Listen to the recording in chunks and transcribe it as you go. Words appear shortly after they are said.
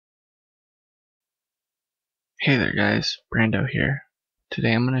Hey there guys, Brando here.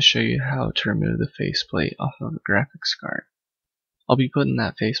 Today I'm going to show you how to remove the faceplate off of a graphics card. I'll be putting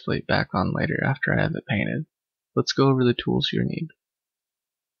that faceplate back on later after I have it painted. Let's go over the tools you need.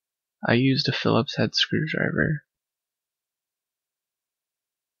 I used a Phillips head screwdriver,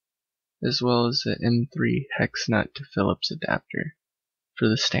 as well as the M3 hex nut to Phillips adapter for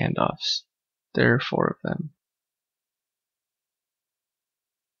the standoffs. There are 4 of them.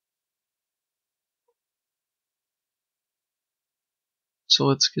 So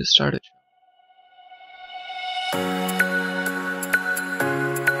let's get started.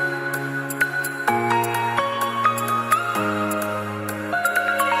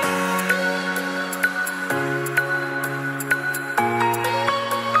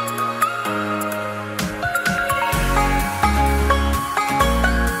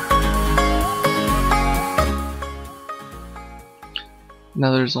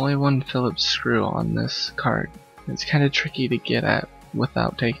 Now there's only one Phillips screw on this card. It's kind of tricky to get at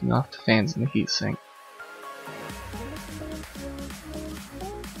without taking off the fans and the heatsink.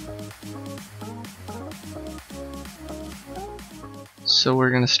 So we're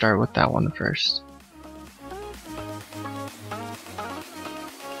going to start with that one first.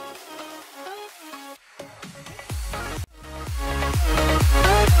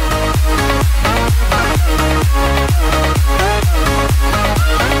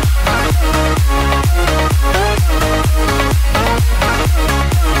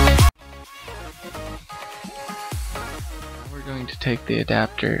 We're going to take the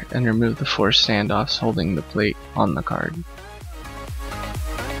adapter and remove the 4 standoffs holding the plate on the card.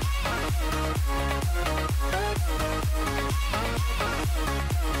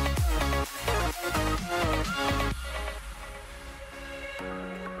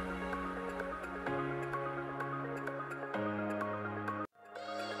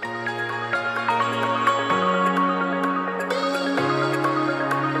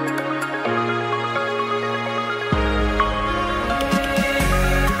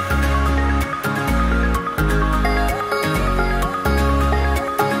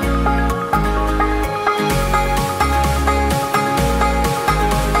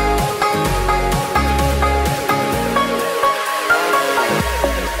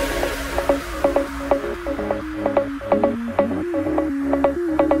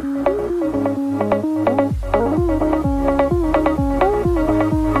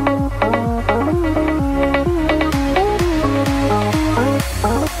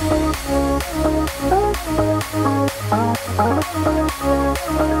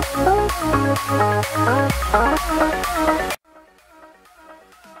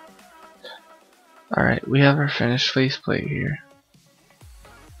 Alright, we have our finished faceplate here.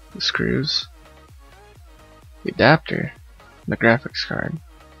 The screws, the adapter, and the graphics card.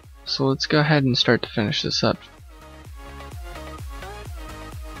 So let's go ahead and start to finish this up.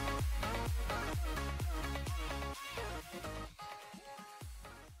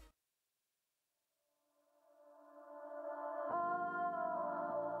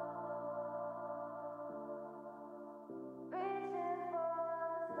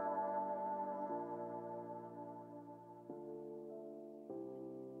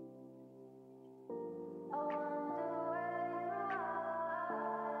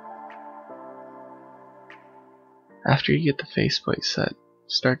 After you get the faceplate set,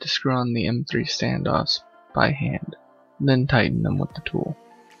 start to screw on the M3 standoffs by hand, then tighten them with the tool.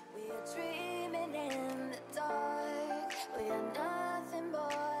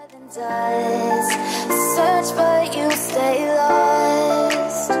 Search but you stay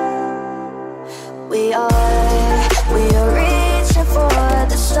lost. We are reaching for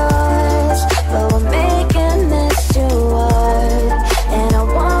the stars, but we're making this too hard, and I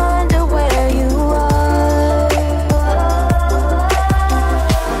wonder where you are.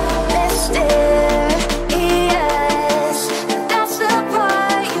 Mysterious, that's the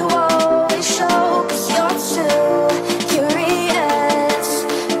part you always show, 'cause you're too curious.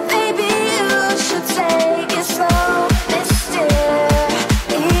 Maybe you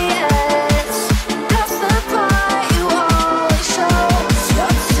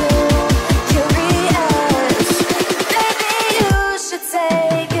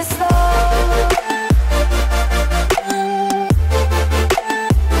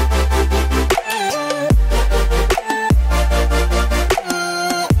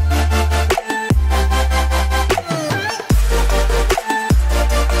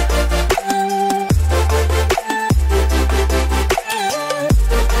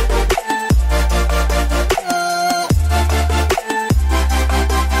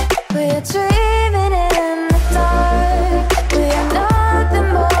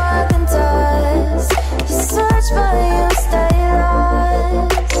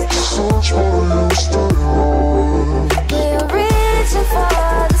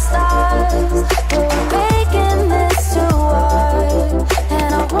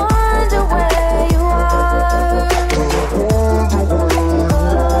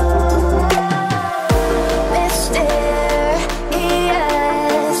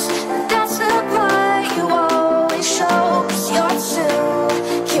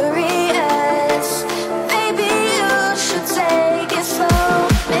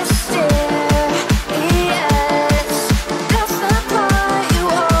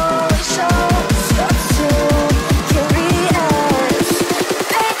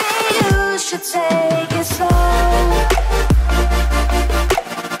take it slow.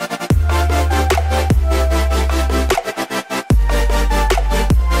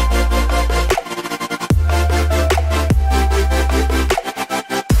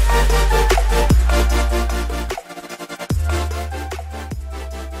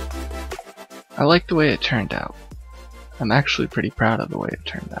 I like the way it turned out. I'm actually pretty proud of the way it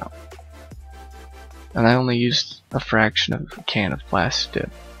turned out. And I only used a fraction of a can of plastic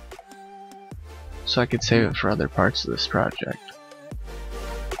dip, so I could save it for other parts of this project.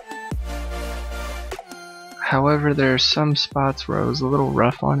 However, there are some spots where I was a little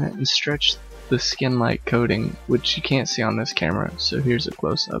rough on it and stretched the skin-like coating, which you can't see on this camera, so here's a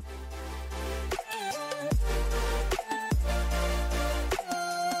close-up.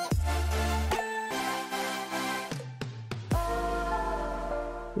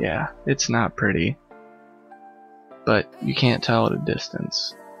 Yeah, it's not pretty, but you can't tell at a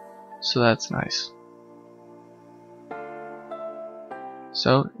distance, so that's nice.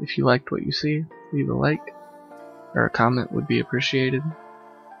 So, if you liked what you see, leave a like, or a comment would be appreciated,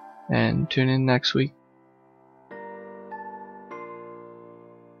 and tune in next week